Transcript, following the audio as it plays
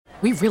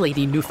We really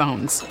need new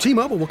phones.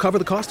 T-Mobile will cover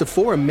the cost of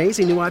 4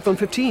 amazing new iPhone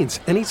 15s,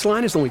 and each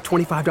line is only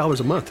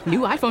 $25 a month. New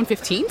iPhone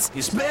 15s?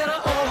 It's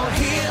better over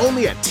here.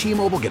 Only at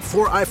T-Mobile, get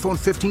 4 iPhone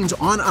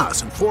 15s on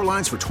us and 4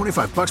 lines for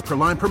 $25 per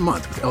line per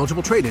month with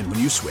eligible trade-in when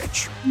you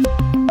switch.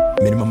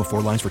 Minimum of 4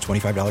 lines for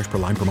 $25 per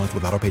line per month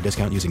with autopay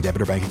discount using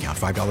debit or bank account.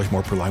 $5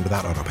 more per line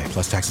without autopay,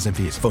 plus taxes and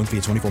fees. Phone fee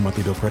at 24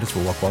 monthly bill credits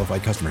for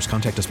well-qualified customers.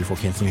 Contact us before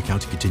canceling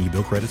account to continue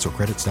bill credits or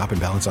credit stop and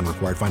balance on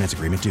required finance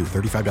agreement due.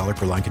 $35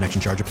 per line connection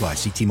charge applies.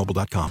 See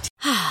T-Mobile.com.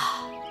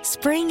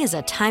 Spring is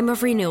a time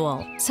of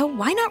renewal, so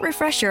why not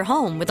refresh your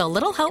home with a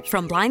little help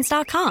from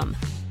Blinds.com?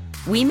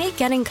 We make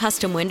getting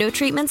custom window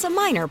treatments a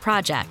minor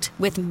project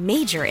with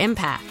major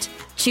impact.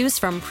 Choose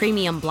from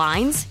premium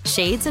blinds,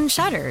 shades, and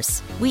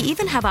shutters. We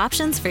even have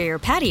options for your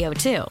patio,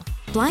 too.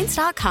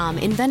 Blinds.com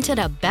invented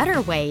a better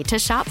way to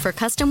shop for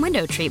custom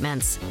window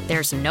treatments.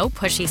 There's no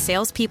pushy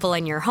salespeople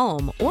in your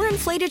home or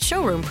inflated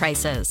showroom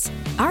prices.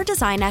 Our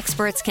design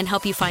experts can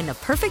help you find the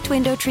perfect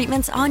window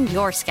treatments on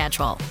your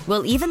schedule.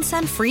 We'll even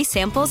send free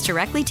samples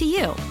directly to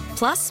you.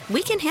 Plus,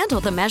 we can handle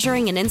the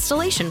measuring and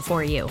installation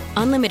for you.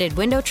 Unlimited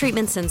window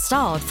treatments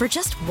installed for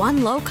just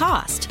one low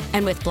cost.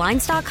 And with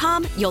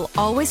Blinds.com, you'll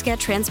always get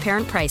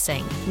transparent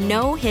pricing.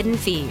 No hidden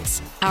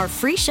fees. Our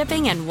free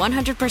shipping and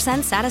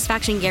 100%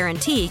 satisfaction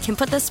guarantee can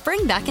put the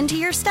spring back into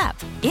your step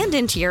and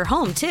into your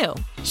home, too.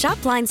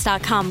 Shop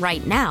Blinds.com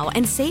right now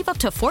and save up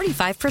to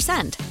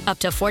 45%. Up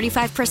to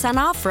 45%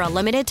 off for a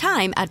limited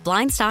time at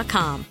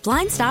Blinds.com.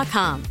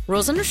 Blinds.com.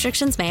 Rules and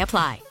restrictions may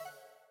apply.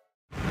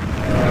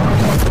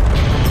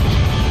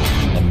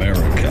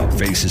 America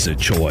faces a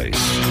choice.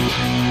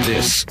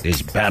 This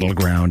is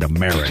Battleground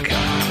America.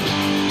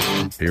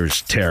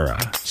 Here's Tara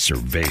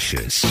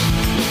Servatius.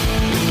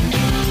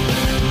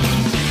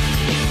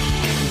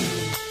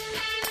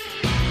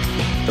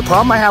 The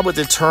problem I have with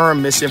the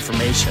term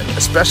misinformation,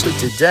 especially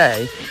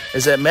today,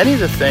 is that many of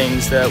the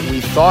things that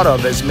we thought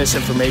of as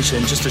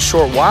misinformation just a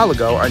short while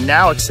ago are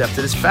now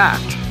accepted as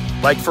fact.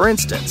 Like, for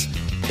instance,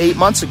 8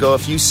 months ago,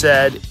 if you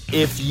said,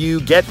 if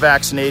you get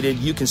vaccinated,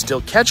 you can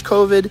still catch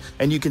COVID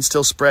and you can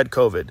still spread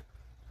COVID,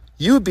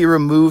 you would be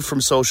removed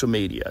from social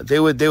media. They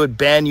would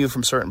ban you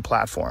from certain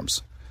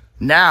platforms.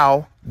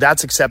 Now,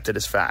 that's accepted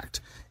as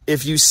fact.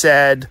 If you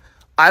said,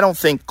 I don't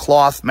think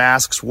cloth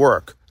masks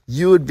work,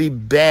 you would be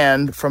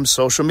banned from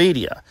social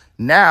media.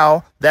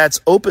 Now,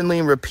 that's openly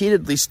and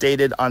repeatedly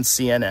stated on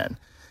CNN.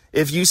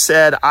 If you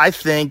said, I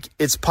think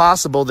it's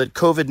possible that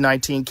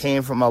COVID-19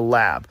 came from a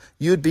lab,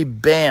 you'd be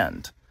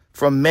banned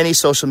from many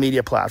social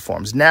media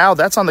platforms. Now,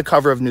 that's on the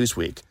cover of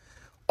Newsweek.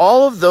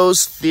 All of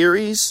those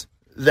theories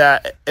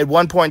that at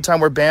one point in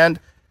time were banned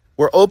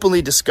were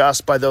openly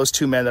discussed by those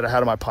two men that I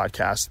had on my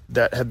podcast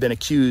that have been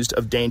accused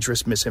of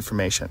dangerous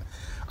misinformation.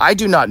 I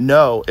do not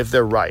know if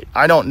they're right.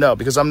 I don't know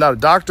because I'm not a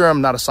doctor.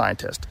 I'm not a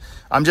scientist.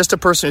 I'm just a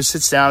person who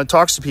sits down and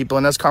talks to people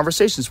and has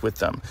conversations with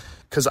them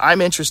because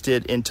I'm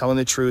interested in telling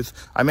the truth.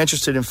 I'm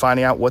interested in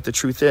finding out what the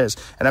truth is.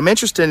 And I'm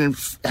interested in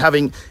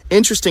having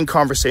interesting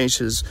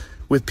conversations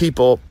with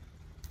people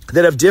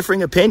that have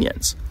differing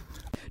opinions.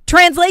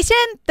 Translation,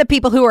 the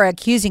people who are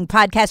accusing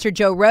podcaster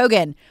Joe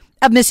Rogan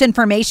of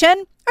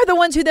misinformation are the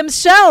ones who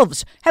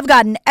themselves have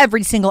gotten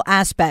every single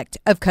aspect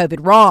of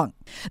COVID wrong.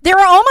 There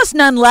are almost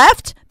none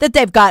left that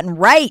they've gotten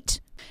right.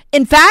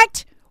 In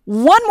fact,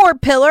 one more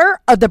pillar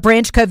of the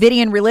Branch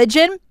Covidian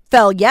religion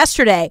fell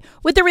yesterday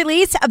with the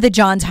release of the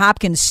Johns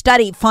Hopkins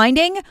study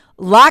finding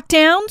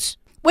lockdowns,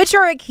 which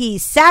are a key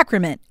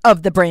sacrament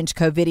of the Branch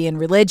Covidian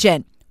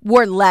religion,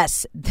 were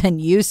less than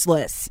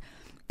useless.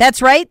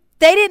 That's right.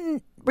 They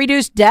didn't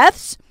reduce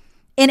deaths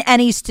in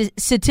any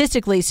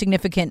statistically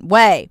significant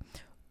way.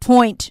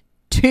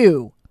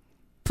 0.2%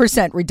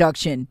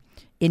 reduction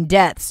in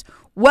deaths,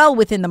 well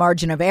within the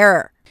margin of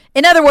error.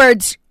 In other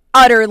words,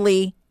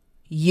 utterly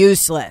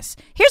useless.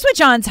 Here's what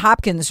Johns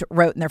Hopkins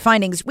wrote in their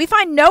findings. We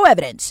find no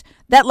evidence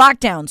that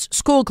lockdowns,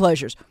 school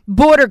closures,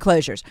 border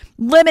closures,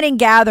 limiting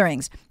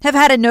gatherings have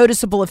had a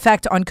noticeable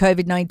effect on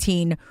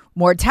COVID-19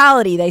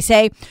 mortality, they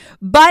say,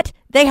 but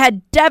they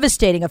had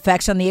devastating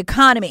effects on the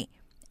economy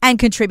and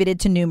contributed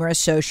to numerous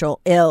social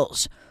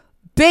ills.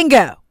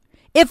 Bingo.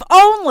 If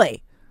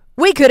only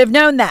we could have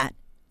known that.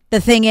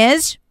 The thing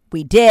is,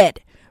 we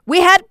did.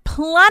 We had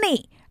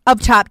plenty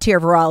of top-tier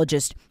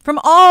virologists from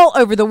all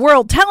over the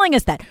world telling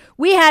us that.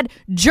 We had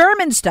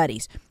German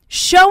studies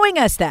showing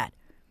us that.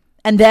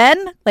 And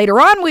then later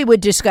on, we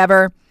would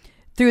discover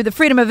through the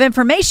Freedom of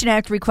Information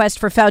Act request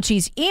for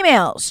Fauci's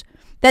emails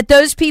that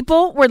those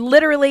people were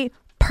literally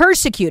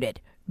persecuted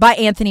by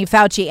Anthony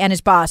Fauci and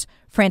his boss,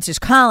 Francis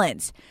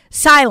Collins,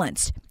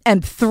 silenced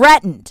and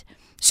threatened.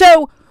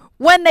 So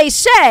when they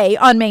say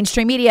on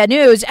mainstream media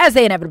news, as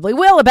they inevitably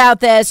will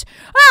about this,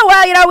 oh,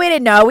 well, we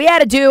didn't know. We had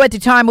to do at the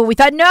time what we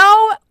thought.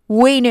 No,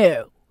 we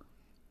knew.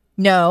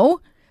 No,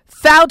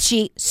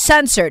 Fauci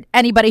censored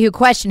anybody who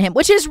questioned him,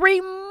 which is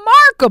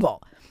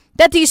remarkable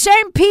that these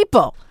same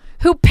people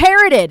who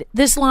parroted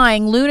this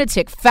lying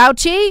lunatic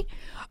Fauci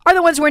are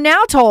the ones we're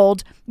now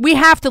told we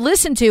have to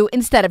listen to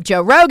instead of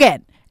Joe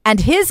Rogan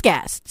and his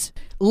guests.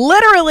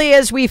 Literally,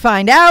 as we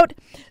find out,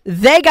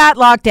 they got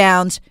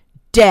lockdowns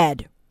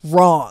dead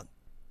wrong.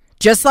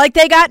 Just like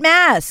they got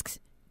masks,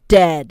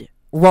 dead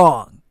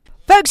wrong.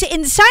 Folks,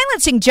 in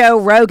silencing Joe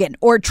Rogan,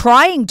 or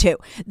trying to,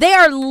 they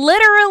are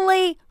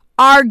literally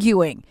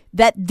arguing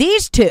that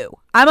these two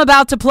I'm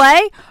about to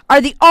play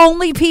are the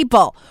only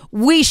people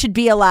we should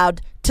be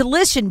allowed to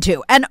listen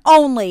to, and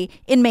only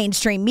in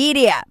mainstream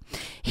media.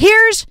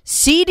 Here's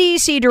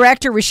CDC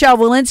Director Rochelle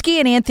Walensky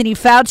and Anthony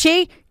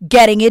Fauci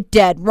getting it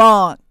dead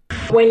wrong.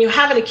 When you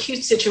have an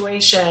acute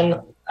situation,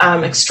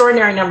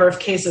 extraordinary number of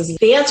cases,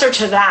 the answer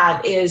to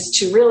that is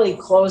to really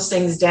close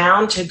things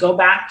down, to go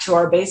back to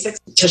our basics,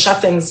 to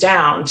shut things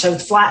down, to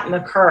flatten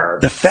the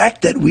curve. The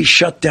fact that we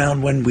shut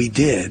down when we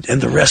did,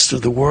 and the rest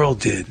of the world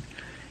did,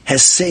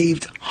 has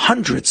saved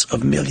hundreds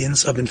of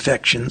millions of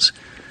infections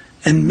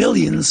and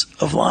millions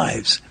of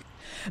lives.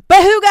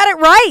 But who got it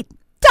right?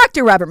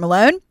 Dr. Robert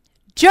Malone,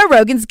 Joe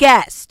Rogan's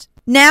guest.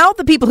 Now,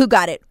 the people who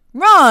got it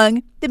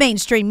wrong, the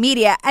mainstream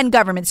media and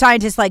government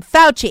scientists like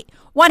Fauci,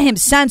 want him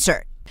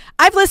censored.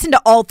 I've listened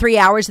to all 3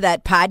 hours of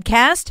that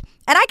podcast,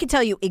 and I can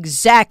tell you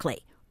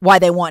exactly why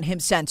they want him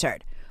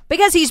censored.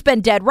 Because he's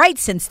been dead right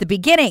since the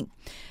beginning.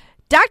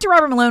 Dr.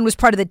 Robert Malone was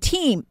part of the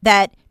team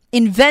that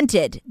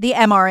invented the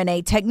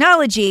mRNA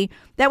technology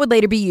that would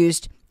later be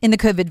used in the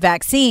COVID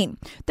vaccine.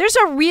 There's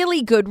a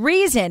really good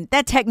reason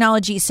that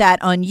technology sat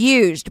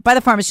unused by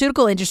the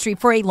pharmaceutical industry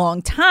for a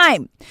long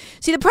time.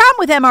 See, the problem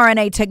with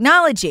mRNA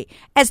technology,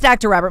 as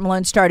Dr. Robert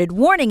Malone started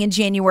warning in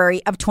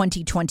January of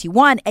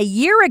 2021, a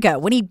year ago,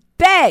 when he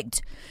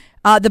begged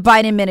the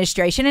Biden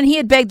administration, and he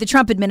had begged the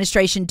Trump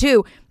administration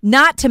too,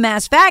 not to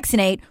mass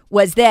vaccinate,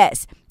 was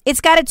this. It's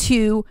got a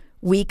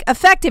 2-week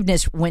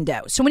effectiveness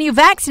window. So when you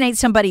vaccinate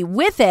somebody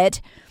with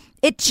it,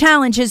 it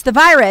challenges the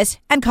virus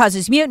and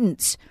causes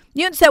mutants.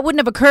 Mutants that wouldn't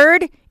have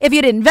occurred if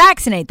you didn't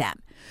vaccinate them.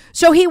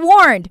 So he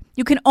warned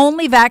you can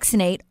only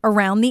vaccinate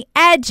around the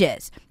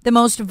edges, the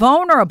most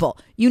vulnerable.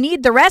 You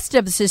need the rest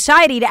of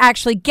society to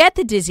actually get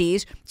the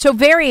disease so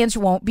variants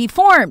won't be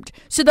formed.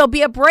 So there'll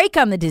be a break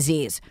on the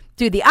disease.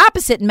 Do the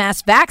opposite,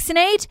 mass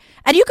vaccinate,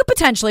 and you could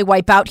potentially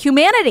wipe out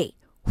humanity.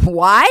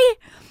 Why?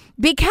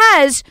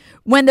 Because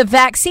when the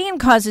vaccine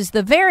causes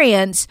the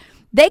variants,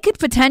 they could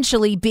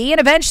potentially be,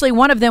 and eventually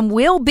one of them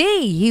will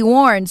be, he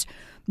warns,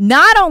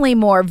 not only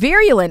more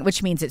virulent,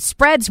 which means it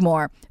spreads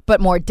more, but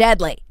more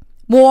deadly,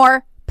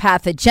 more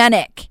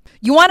pathogenic.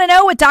 You want to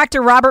know what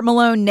Dr. Robert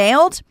Malone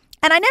nailed?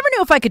 And I never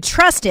knew if I could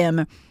trust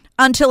him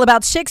until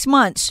about 6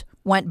 months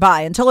went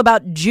by, until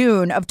about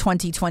June of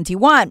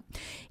 2021.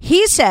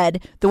 He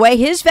said the way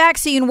his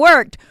vaccine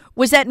worked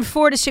was that in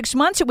 4 to 6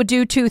 months, it would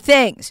do 2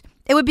 things.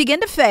 It would begin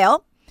to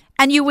fail,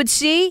 and you would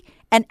see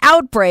an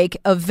outbreak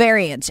of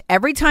variants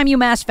every time you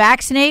mass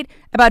vaccinate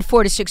about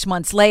 4 to 6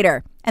 months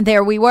later. And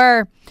there we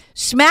were,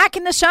 smack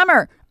in the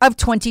summer of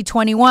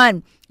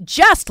 2021,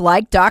 just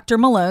like Dr.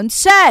 Malone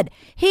said.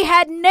 He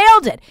had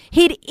nailed it.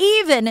 He'd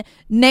even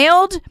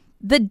nailed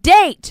the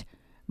date,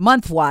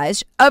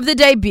 month-wise, of the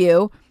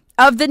debut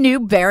of the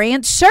new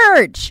variant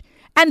surge.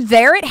 And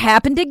there it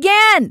happened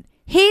again.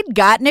 He'd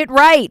gotten it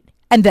right.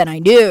 And then I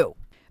knew.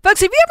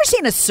 Folks, have you ever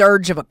seen a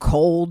surge of a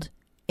cold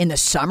in the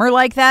summer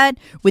like that,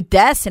 with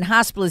deaths and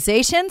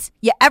hospitalizations?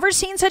 You ever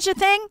seen such a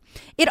thing?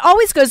 It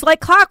always goes like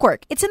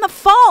clockwork. It's in the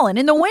fall and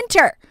in the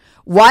winter.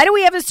 Why do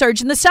we have a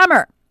surge in the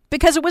summer?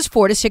 Because it was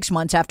 4 to 6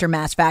 months after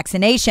mass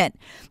vaccination,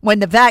 when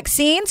the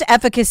vaccine's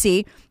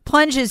efficacy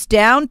plunges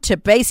down to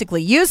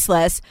basically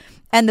useless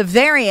and the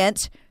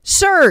variants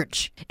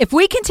surge. If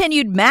we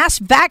continued mass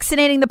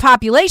vaccinating the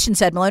population,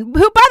 said Malone,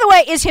 who, by the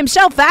way, is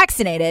himself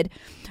vaccinated,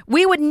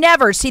 we would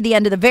never see the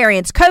end of the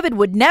variants. COVID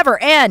would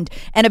never end.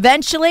 And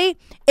eventually,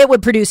 it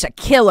would produce a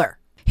killer.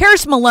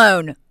 Here's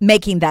Malone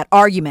making that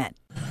argument.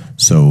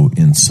 So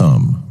in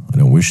sum, I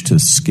don't wish to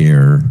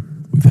scare.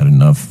 We've had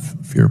enough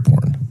fear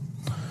porn.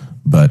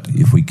 But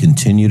if we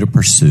continue to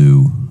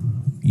pursue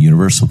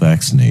universal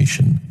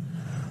vaccination,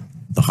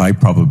 the high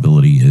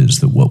probability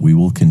is that what we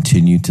will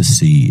continue to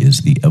see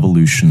is the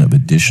evolution of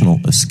additional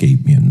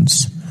escape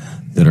mutants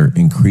that are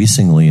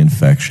increasingly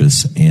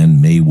infectious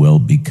and may well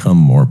become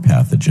more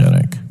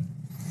pathogenic.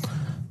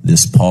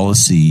 This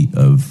policy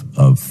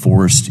of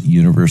forced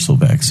universal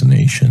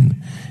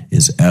vaccination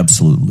is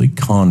absolutely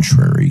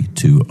contrary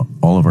to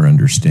all of our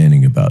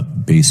understanding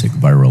about basic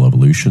viral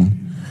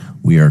evolution.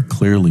 We are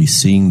clearly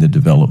seeing the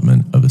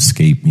development of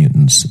escape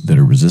mutants that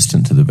are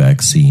resistant to the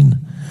vaccine.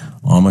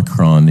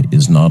 Omicron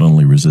is not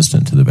only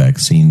resistant to the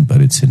vaccine,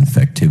 but its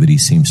infectivity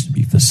seems to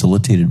be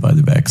facilitated by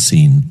the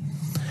vaccine.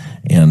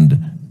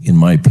 And in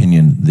my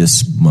opinion,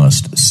 this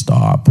must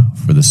stop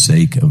for the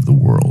sake of the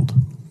world.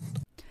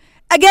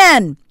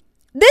 Again,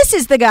 this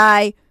is the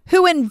guy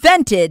who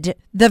invented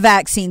the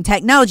vaccine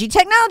technology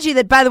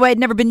that, by the way, had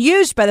never been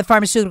used by the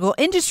pharmaceutical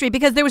industry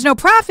because there was no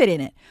profit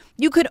in it.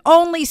 You could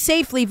only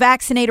safely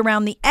vaccinate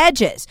around the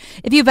edges.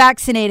 If you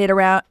vaccinated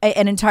around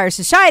an entire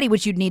society,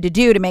 which you'd need to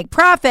do to make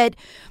profit,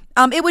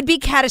 it would be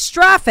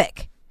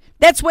catastrophic.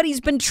 That's what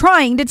he's been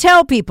trying to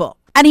tell people.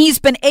 And he's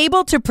been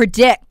able to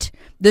predict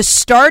the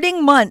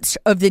starting months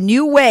of the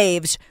new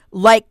waves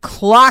like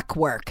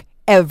clockwork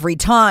every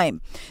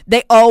time.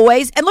 They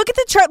always, and look at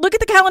the chart, look at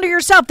the calendar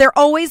yourself. They're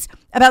always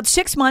about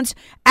 6 months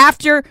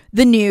after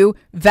the new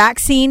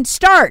vaccine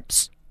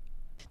starts.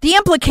 The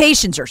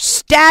implications are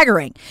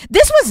staggering.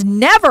 This was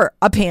never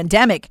a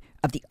pandemic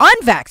of the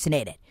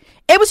unvaccinated.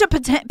 It was a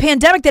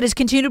pandemic that has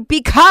continued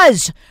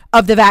because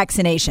of the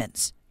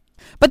vaccinations.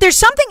 But there's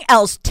something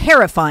else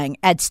terrifying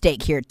at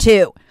stake here,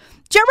 too.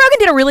 Joe Rogan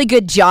did a really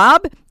good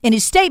job in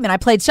his statement. I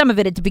played some of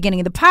it at the beginning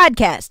of the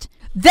podcast.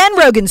 Then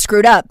Rogan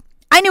screwed up.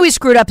 I knew he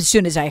screwed up as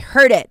soon as I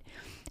heard it.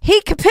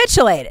 He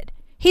capitulated.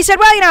 He said,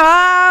 well,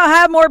 I'll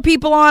have more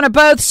people on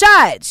both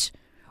sides.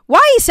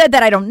 Why he said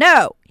that, I don't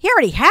know. He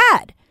already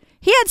had.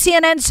 He had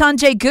CNN's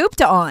Sanjay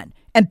Gupta on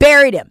and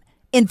buried him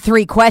in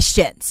 3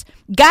 questions.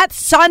 Got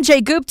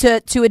Sanjay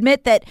Gupta to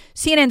admit that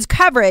CNN's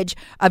coverage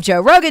of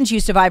Joe Rogan's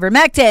use of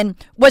ivermectin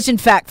was in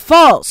fact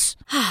false.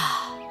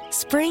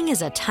 Spring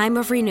is a time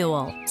of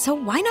renewal, so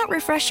why not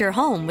refresh your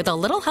home with a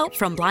little help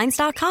from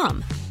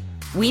Blinds.com?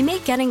 We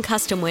make getting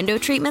custom window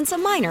treatments a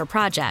minor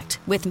project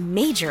with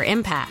major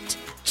impact.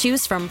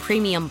 Choose from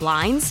premium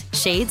blinds,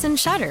 shades, and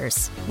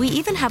shutters. We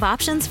even have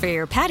options for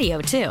your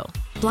patio, too.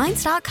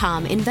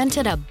 Blinds.com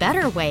invented a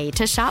better way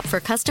to shop for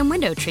custom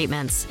window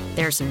treatments.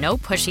 There's no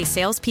pushy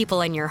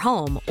salespeople in your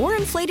home or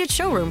inflated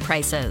showroom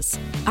prices.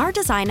 Our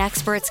design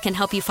experts can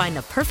help you find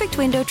the perfect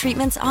window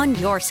treatments on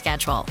your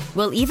schedule.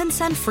 We'll even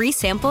send free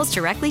samples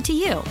directly to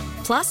you.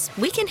 Plus,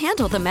 we can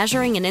handle the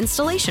measuring and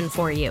installation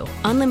for you.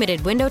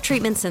 Unlimited window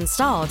treatments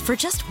installed for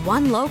just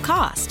one low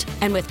cost.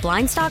 And with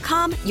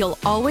Blinds.com, you'll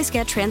always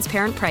get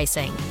transparent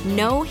pricing.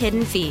 No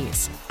hidden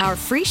fees. Our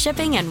free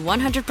shipping and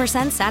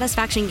 100%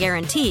 satisfaction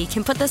guarantee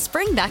can put the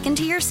spring back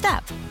into your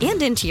step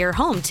and into your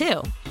home,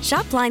 too.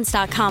 Shop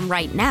Blinds.com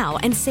right now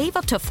and save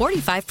up to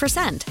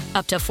 45%.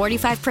 Up to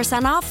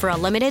 45% off for a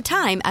limited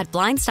time at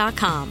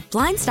Blinds.com.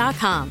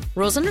 Blinds.com.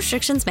 Rules and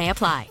restrictions may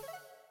apply.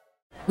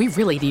 We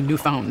really need new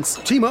phones.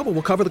 T-Mobile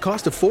will cover the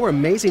cost of 4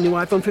 amazing new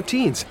iPhone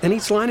 15s, and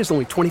each line is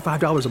only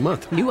 $25 a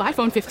month. New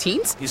iPhone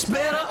 15s? It's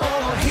better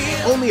over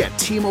here. Only at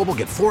T-Mobile,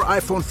 get 4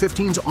 iPhone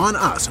 15s on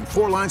us and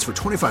 4 lines for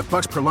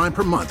 $25 per line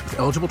per month with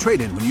eligible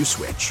trade-in when you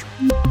switch.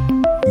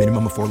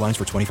 Minimum of 4 lines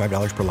for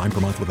 $25 per line per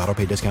month with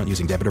autopay discount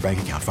using debit or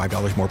bank account.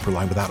 $5 more per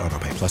line without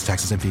autopay, plus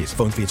taxes and fees.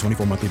 Phone fee at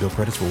 24 monthly bill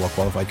credits for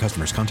well-qualified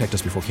customers. Contact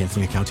us before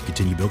canceling account to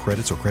continue bill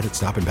credits or credit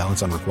stop and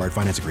balance on required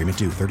finance agreement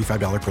due.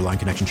 $35 per line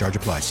connection charge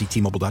applies. See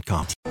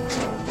T-Mobile.com.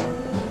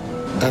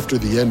 After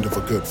the end of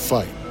a good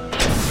fight,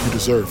 you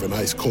deserve an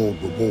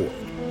ice-cold reward.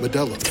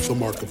 Modelo is the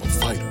mark of a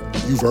fighter.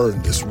 You've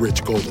earned this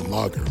rich golden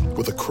lager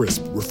with a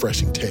crisp,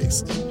 refreshing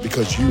taste.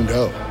 Because you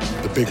know,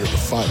 the bigger the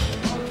fight,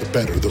 the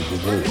better the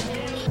reward.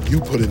 You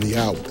put in the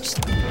hours,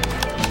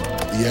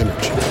 the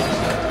energy,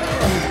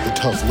 the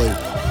tough labor.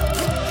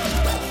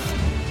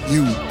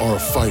 You are a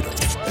fighter,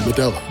 and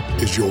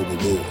Modelo is your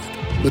reward.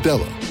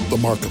 Modelo, the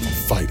mark of a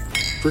fighter.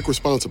 Drink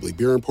responsibly.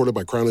 Beer imported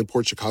by Crown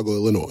Imports, Chicago,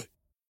 Illinois.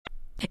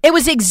 It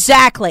was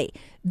exactly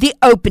the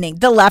opening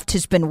the left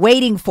has been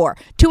waiting for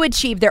to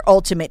achieve their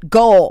ultimate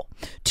goal,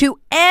 to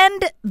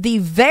end the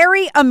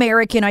very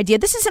American idea.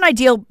 This is an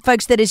ideal,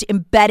 folks, that is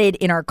embedded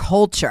in our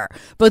culture,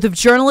 both of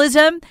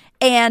journalism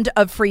and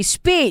of free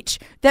speech,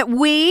 that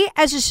we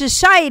as a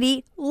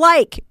society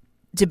like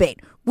debate.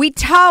 We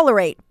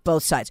tolerate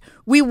both sides.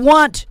 We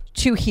want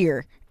to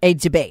hear a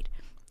debate,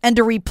 and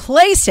to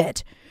replace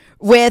it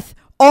with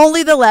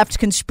only the left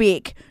can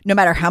speak, no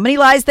matter how many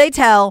lies they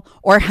tell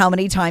or how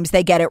many times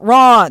they get it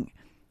wrong.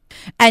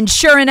 And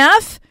sure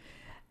enough,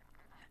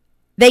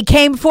 they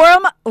came for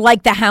him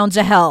like the hounds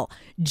of hell,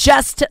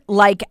 just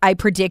like I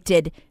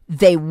predicted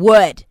they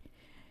would.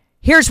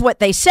 Here's what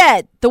they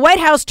said. The White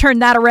House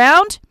turned that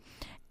around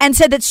and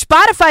said that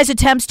Spotify's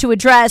attempts to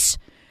address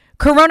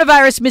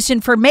coronavirus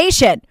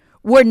misinformation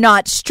were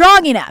not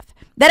strong enough,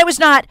 that it was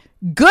not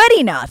good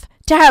enough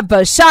to have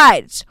both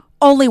sides.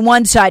 Only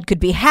one side could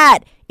be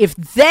had. If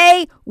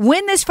they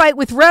win this fight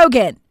with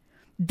Rogan,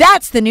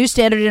 that's the new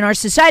standard in our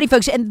society,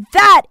 folks. And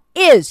that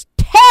is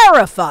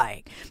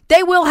terrifying.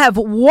 They will have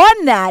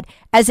won that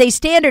as a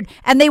standard,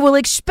 and they will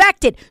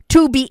expect it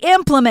to be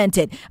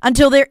implemented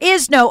until there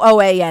is no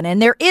OAN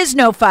and there is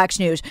no Fox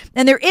News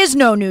and there is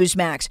no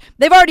Newsmax.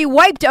 They've already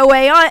wiped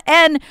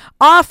OAN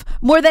off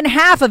more than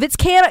half of its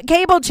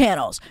cable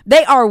channels.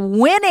 They are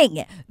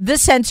winning the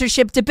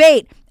censorship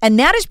debate. And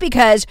that is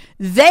because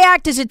they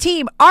act as a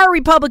team. Our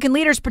Republican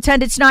leaders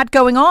pretend it's not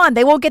going on.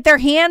 They won't get their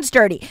hands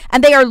dirty.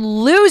 And they are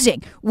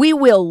losing. We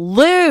will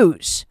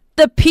lose.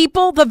 The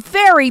people, the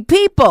very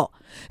people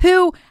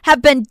who have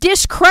been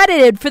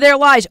discredited for their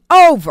lies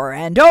over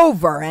and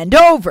over and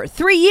over.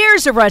 3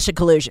 years of Russia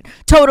collusion.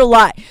 Total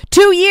lie.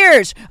 2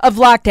 years of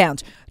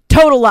lockdowns.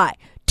 Total lie.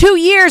 2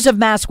 years of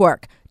mask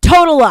work.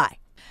 Total lie.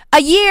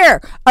 A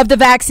year of the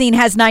vaccine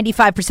has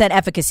 95%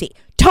 efficacy.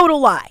 Total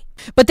lie.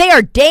 But they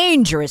are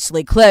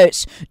dangerously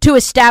close to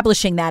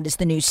establishing that as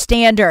the new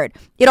standard.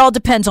 It all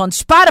depends on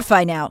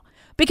Spotify now.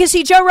 Because,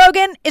 see, Joe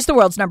Rogan is the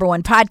world's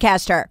 #1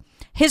 podcaster.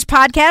 His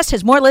podcast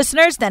has more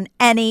listeners than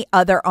any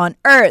other on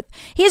earth.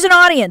 He has an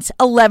audience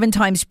 11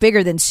 times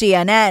bigger than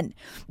CNN.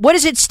 What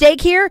is at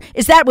stake here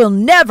is that will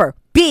never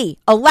be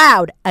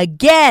allowed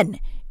again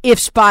if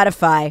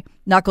Spotify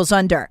knuckles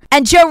under.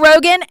 And Joe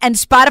Rogan and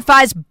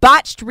Spotify's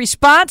botched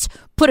response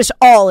put us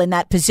all in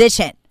that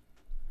position.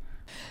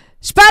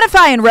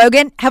 Spotify and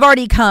Rogan have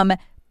already come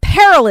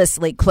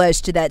perilously close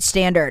to that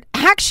standard,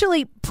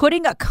 actually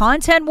putting a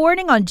content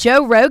warning on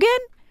Joe Rogan,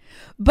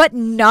 but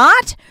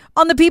not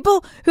on the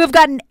people who have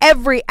gotten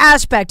every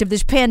aspect of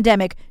this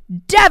pandemic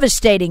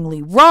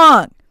devastatingly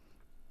wrong.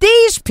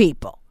 These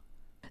people,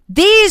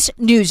 these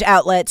news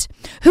outlets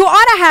who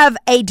ought to have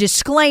a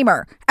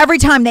disclaimer every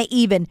time they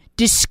even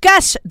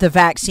discuss the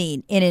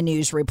vaccine in a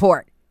news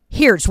report.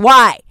 Here's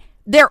why.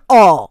 They're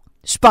all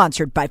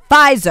sponsored by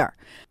Pfizer.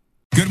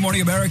 Good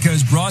Morning America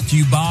is brought to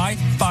you by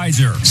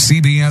Pfizer.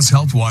 CBS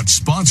Health Watch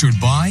sponsored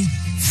by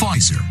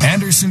Pfizer.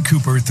 Anderson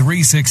Cooper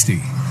 360.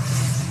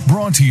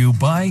 Brought to you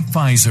by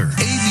Pfizer.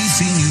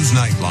 ABC News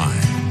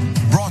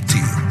Nightline. Brought to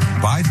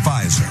you by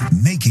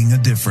Pfizer. Making a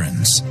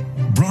difference.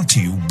 Brought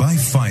to you by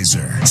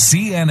Pfizer.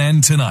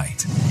 CNN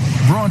Tonight.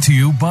 Brought to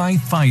you by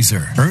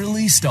Pfizer.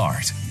 Early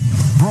Start.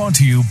 Brought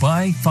to you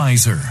by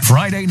Pfizer.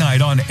 Friday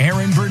night on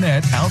Aaron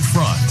Burnett Out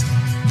Front.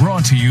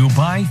 Brought to you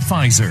by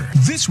Pfizer.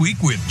 This Week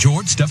with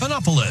George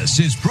Stephanopoulos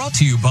is brought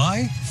to you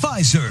by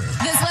Pfizer.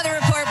 This weather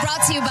report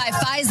brought to you by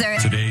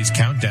Pfizer. Today's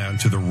countdown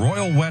to the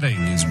royal wedding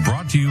is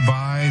brought to you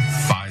by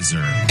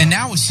Pfizer. And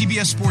now a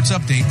CBS Sports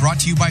Update brought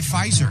to you by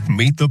Pfizer.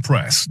 Meet the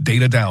Press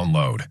Data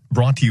Download.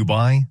 Brought to you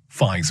by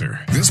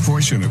Pfizer. This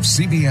portion of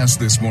CBS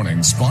This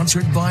Morning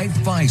sponsored by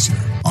Pfizer.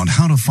 On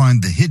how to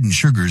find the hidden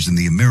sugars in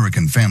the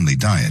American family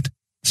diet.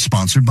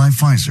 Sponsored by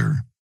Pfizer.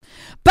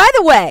 By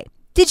the way,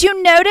 did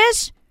you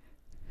notice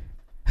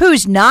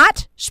who's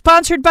not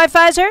sponsored by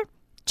Pfizer?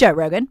 Joe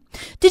Rogan.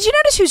 Did you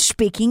notice who's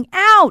speaking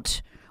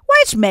out? Why,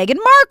 it's Meghan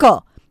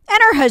Markle and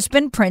her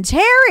husband, Prince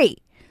Harry.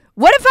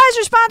 What did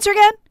Pfizer sponsor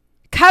again?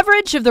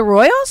 Coverage of the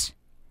royals?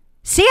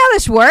 See how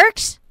this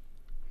works?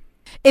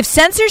 If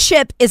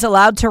censorship is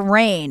allowed to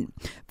reign,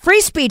 free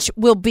speech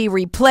will be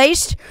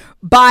replaced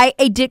by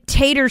a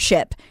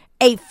dictatorship,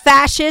 a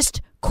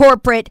fascist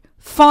corporate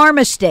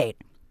pharma state.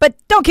 But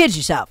don't kid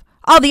yourself.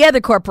 All the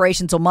other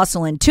corporations will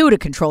muscle in too to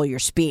control your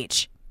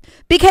speech.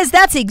 Because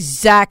that's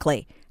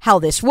exactly how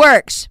this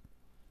works.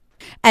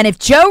 And if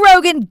Joe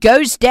Rogan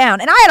goes down,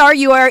 and I'd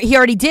argue he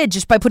already did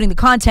just by putting the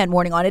content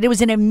warning on it, it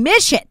was an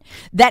admission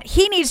that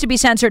he needs to be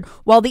censored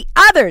while the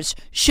others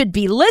should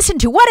be listened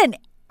to. What an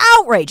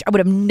outrage. I would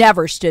have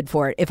never stood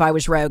for it if I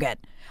was Rogan.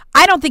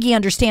 I don't think he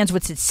understands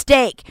what's at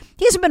stake.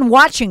 He hasn't been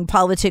watching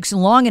politics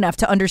long enough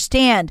to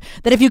understand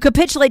that if you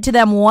capitulate to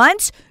them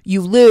once,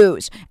 you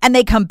lose, and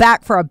they come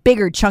back for a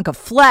bigger chunk of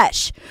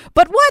flesh.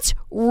 But what's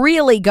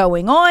really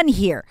going on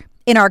here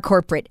in our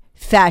corporate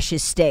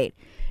fascist state?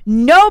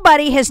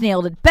 Nobody has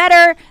nailed it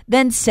better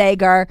than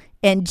Saagar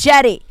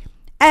Enjeti,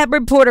 a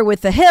reporter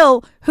with The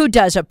Hill who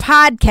does a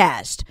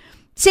podcast.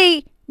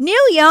 See,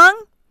 Neil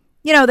Young,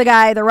 you know, the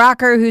guy, the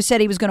rocker who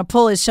said he was going to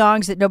pull his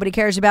songs that nobody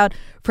cares about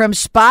from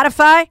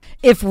Spotify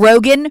if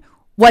Rogan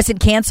wasn't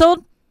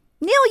canceled.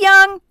 Neil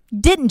Young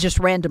didn't just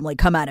randomly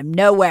come out of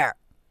nowhere.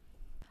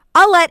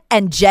 I'll let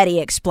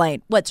Enjeti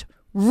explain what's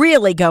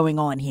really going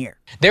on here.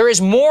 There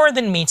is more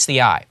than meets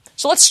the eye.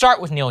 So let's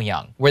start with Neil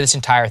Young, where this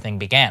entire thing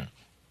began.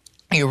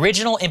 The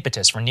original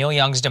impetus for Neil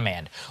Young's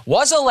demand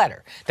was a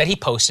letter that he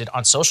posted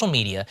on social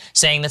media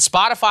saying that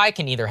Spotify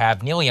can either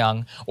have Neil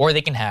Young or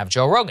they can have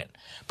Joe Rogan.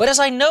 But as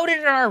I noted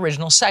in our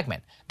original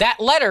segment, that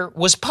letter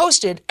was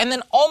posted and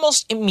then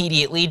almost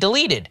immediately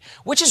deleted,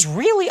 which is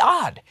really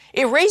odd.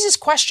 It raises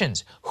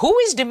questions. Who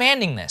is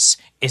demanding this?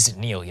 Is it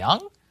Neil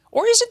Young?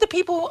 Or is it the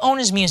people who own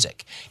his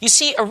music? You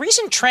see, a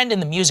recent trend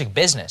in the music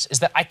business is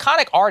that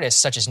iconic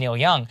artists such as Neil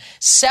Young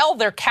sell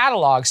their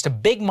catalogs to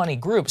big money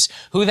groups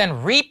who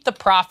then reap the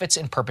profits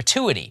in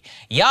perpetuity.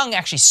 Young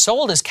actually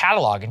sold his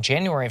catalog in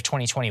January of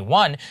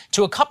 2021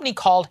 to a company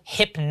called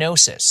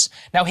Hipgnosis.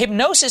 Now,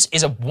 Hipgnosis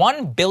is a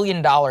 $1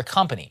 billion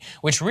company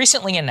which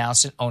recently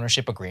announced an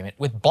ownership agreement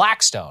with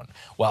Blackstone.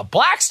 Well,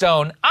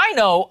 Blackstone, I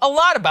know a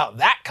lot about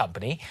that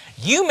company.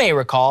 You may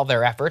recall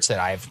their efforts that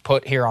I've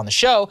put here on the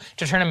show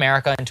to turn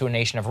America into a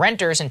nation of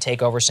renters and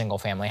take over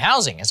single-family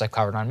housing, as I've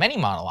covered on many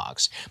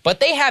monologues. But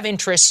they have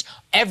interests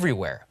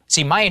everywhere.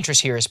 See, my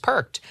interest here is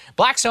perked.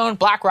 Blackstone,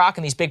 BlackRock,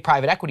 and these big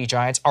private equity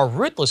giants are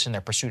ruthless in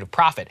their pursuit of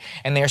profit,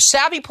 and they are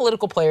savvy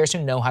political players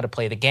who know how to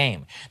play the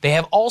game. They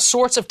have all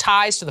sorts of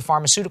ties to the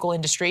pharmaceutical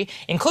industry,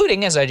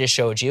 including, as I just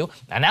showed you,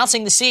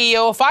 announcing the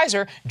CEO of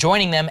Pfizer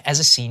joining them as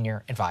a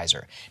senior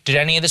advisor. Did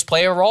any of this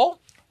play a role?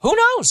 Who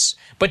knows?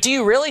 But do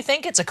you really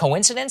think it's a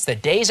coincidence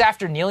that days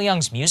after Neil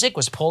Young's music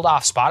was pulled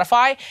off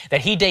Spotify, that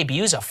he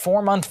debuts a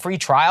 4-month free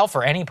trial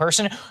for any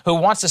person who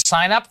wants to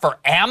sign up for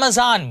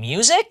Amazon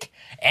Music?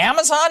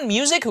 Amazon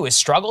Music, who has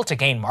struggled to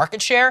gain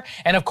market share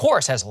and, of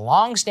course, has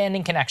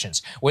long-standing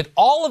connections with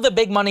all of the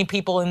big money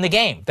people in the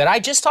game that I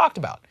just talked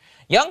about.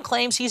 Young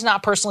claims he's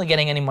not personally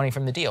getting any money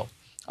from the deal.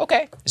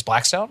 Okay, is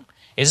Blackstone?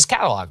 Is his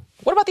catalog?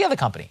 What about the other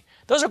company?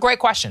 Those are great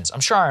questions. I'm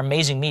sure our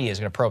amazing media is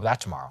going to probe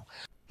that tomorrow.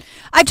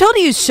 I've told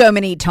you so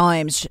many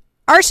times,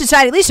 our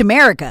society, at least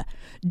America,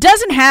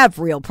 doesn't have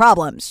real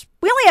problems.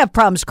 We only have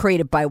problems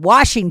created by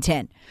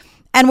Washington.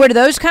 And where do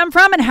those come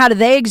from and how do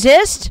they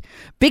exist?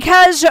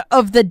 Because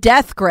of the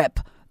death grip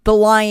the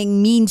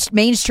lying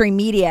mainstream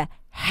media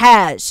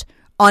has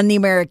on the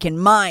American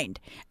mind.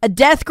 A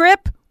death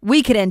grip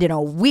we could end in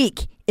a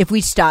week if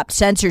we stopped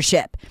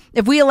censorship.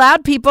 If we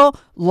allowed people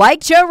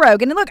like Joe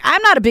Rogan, and look,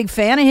 I'm not a big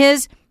fan of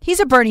his. He's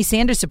a Bernie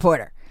Sanders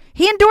supporter.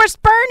 He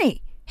endorsed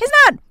Bernie. He's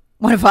not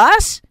one of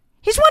us.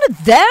 He's one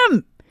of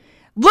them.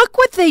 Look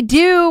what they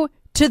do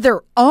to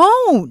their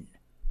own.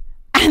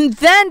 And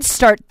then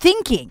start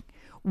thinking,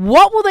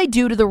 what will they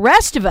do to the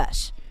rest of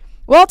us?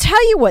 Well, I'll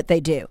tell you what they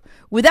do.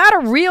 Without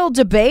a real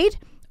debate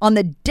on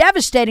the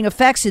devastating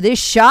effects of this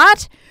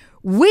shot,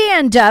 we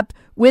end up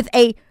with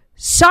a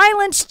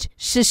silenced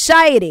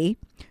society,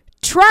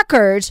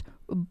 truckers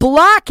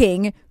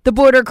blocking the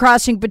border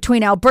crossing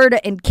between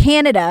Alberta and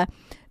Canada,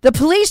 the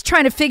police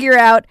trying to figure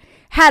out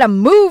how to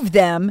move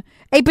them,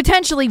 a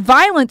potentially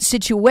violent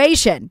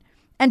situation,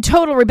 and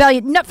total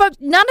rebellion. No, folks,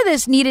 none of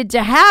this needed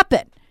to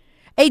happen.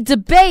 A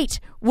debate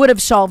would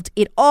have solved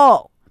it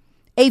all.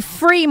 A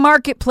free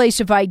marketplace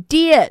of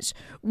ideas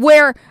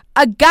where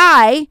a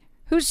guy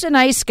who's a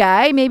nice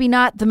guy, maybe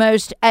not the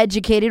most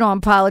educated on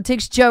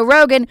politics, Joe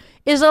Rogan,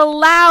 is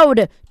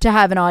allowed to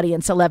have an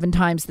audience 11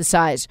 times the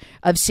size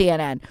of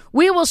CNN.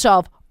 We will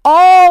solve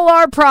all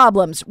our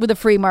problems with a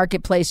free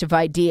marketplace of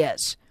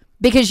ideas.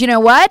 Because you know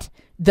what?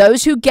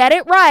 Those who get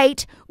it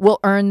right will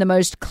earn the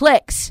most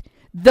clicks.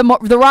 The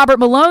Robert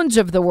Malones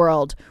of the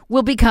world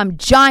will become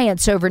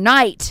giants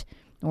overnight,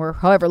 or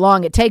however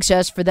long it takes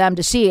us for them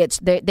to see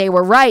they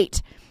were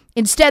right.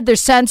 Instead, they're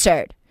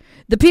censored.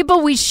 The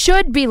people we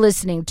should be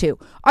listening to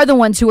are the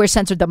ones who are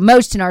censored the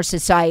most in our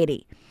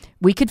society.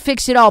 We could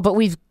fix it all, but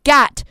we've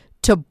got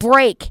to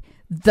break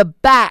the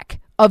back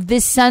of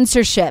this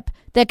censorship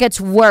that gets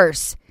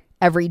worse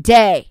every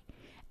day.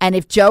 And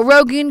if Joe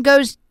Rogan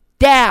goes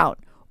down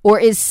or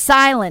is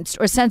silenced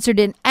or censored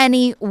in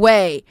any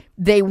way,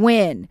 they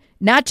win.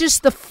 Not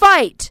just the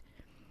fight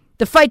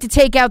to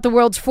take out the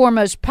world's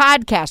foremost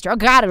podcaster. Oh,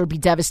 God, it'll be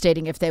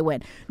devastating if they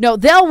win. No,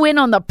 they'll win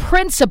on the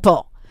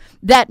principle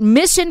that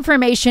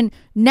misinformation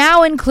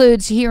now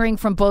includes hearing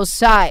from both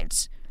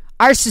sides.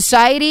 Our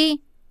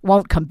society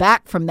won't come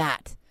back from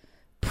that.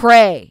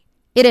 Pray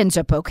it ends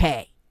up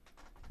okay.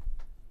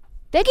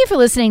 Thank you for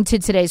listening to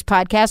today's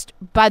podcast.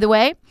 By the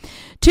way,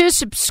 to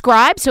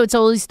subscribe so it's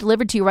always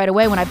delivered to you right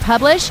away when I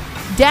publish,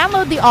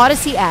 download the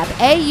Odyssey app,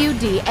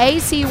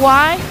 AUDACY,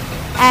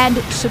 and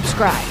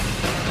subscribe.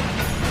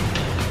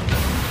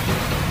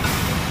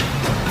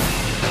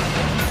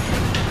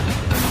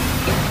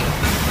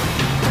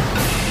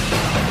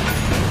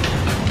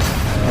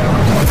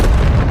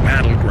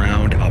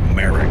 Battleground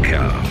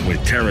America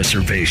with Tara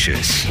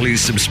Servatius. Please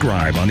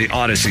subscribe on the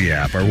Odyssey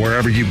app or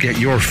wherever you get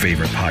your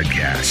favorite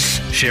podcasts.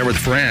 Share with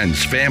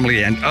friends,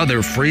 family, and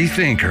other free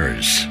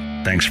thinkers.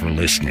 Thanks for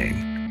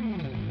listening.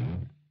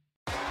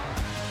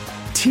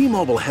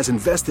 T-Mobile has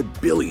invested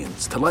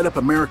billions to light up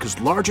America's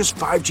largest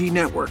 5G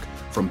network,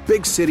 from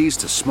big cities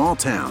to small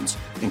towns,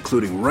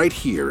 including right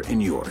here in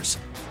yours.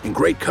 And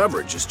great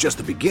coverage is just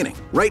the beginning.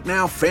 Right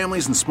now,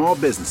 families and small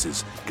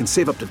businesses can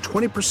save up to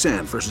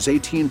 20% versus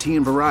AT&T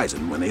and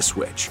Verizon when they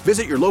switch.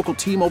 Visit your local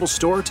T-Mobile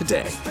store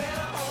today.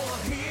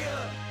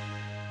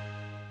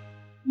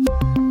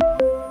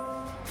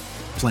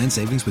 Plan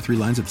savings with 3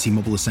 lines of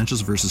T-Mobile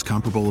Essentials versus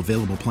comparable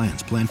available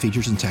plans. Plan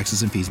features and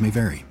taxes and fees may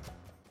vary.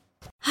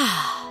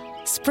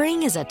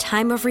 Spring is a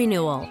time of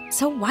renewal,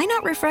 so why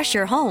not refresh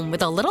your home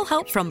with a little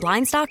help from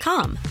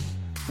Blinds.com?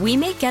 We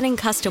make getting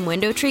custom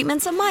window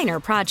treatments a minor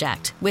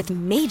project with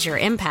major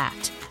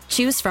impact.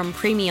 Choose from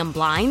premium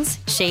blinds,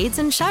 shades,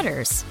 and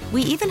shutters.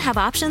 We even have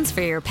options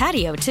for your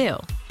patio, too.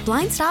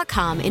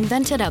 Blinds.com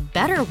invented a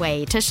better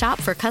way to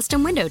shop for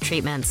custom window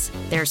treatments.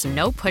 There's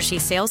no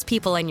pushy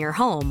salespeople in your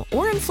home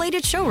or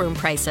inflated showroom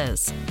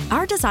prices.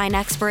 Our design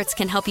experts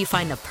can help you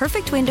find the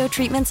perfect window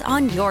treatments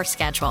on your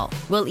schedule.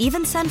 We'll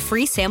even send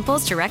free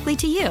samples directly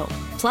to you.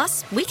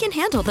 Plus, we can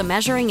handle the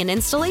measuring and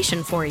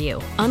installation for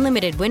you.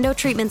 Unlimited window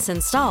treatments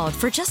installed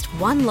for just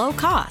one low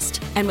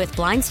cost. And with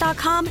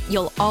Blinds.com,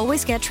 you'll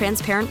always get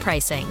transparent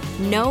pricing.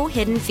 No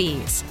hidden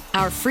fees.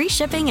 Our free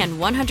shipping and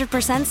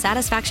 100%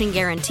 satisfaction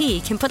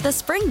guarantee can put the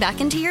spring back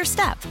into your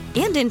step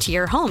and into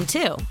your home,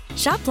 too.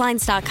 Shop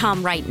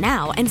Blinds.com right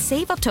now and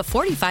save up to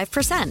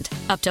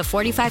 45%. Up to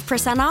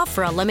 45% off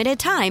for a limited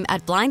time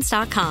at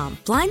Blinds.com.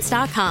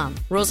 Blinds.com.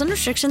 Rules and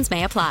restrictions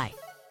may apply.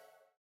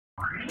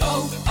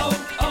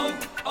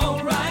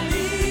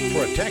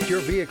 Protect your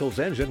vehicle's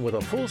engine with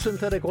a full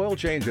synthetic oil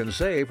change and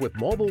save with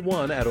Mobil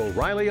 1 at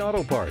O'Reilly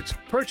Auto Parts.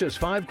 Purchase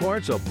 5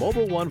 quarts of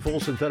Mobil 1 full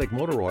synthetic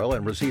motor oil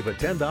and receive a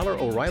 $10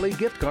 O'Reilly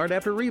gift card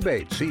after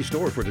rebate. See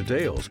store for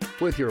details.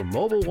 With your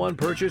Mobil 1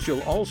 purchase,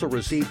 you'll also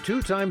receive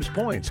 2 times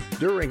points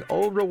during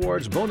Old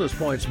Rewards Bonus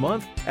Points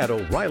Month at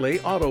O'Reilly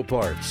Auto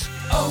Parts.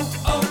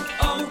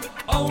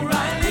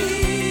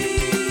 O'Reilly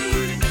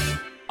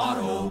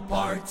Auto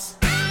Parts.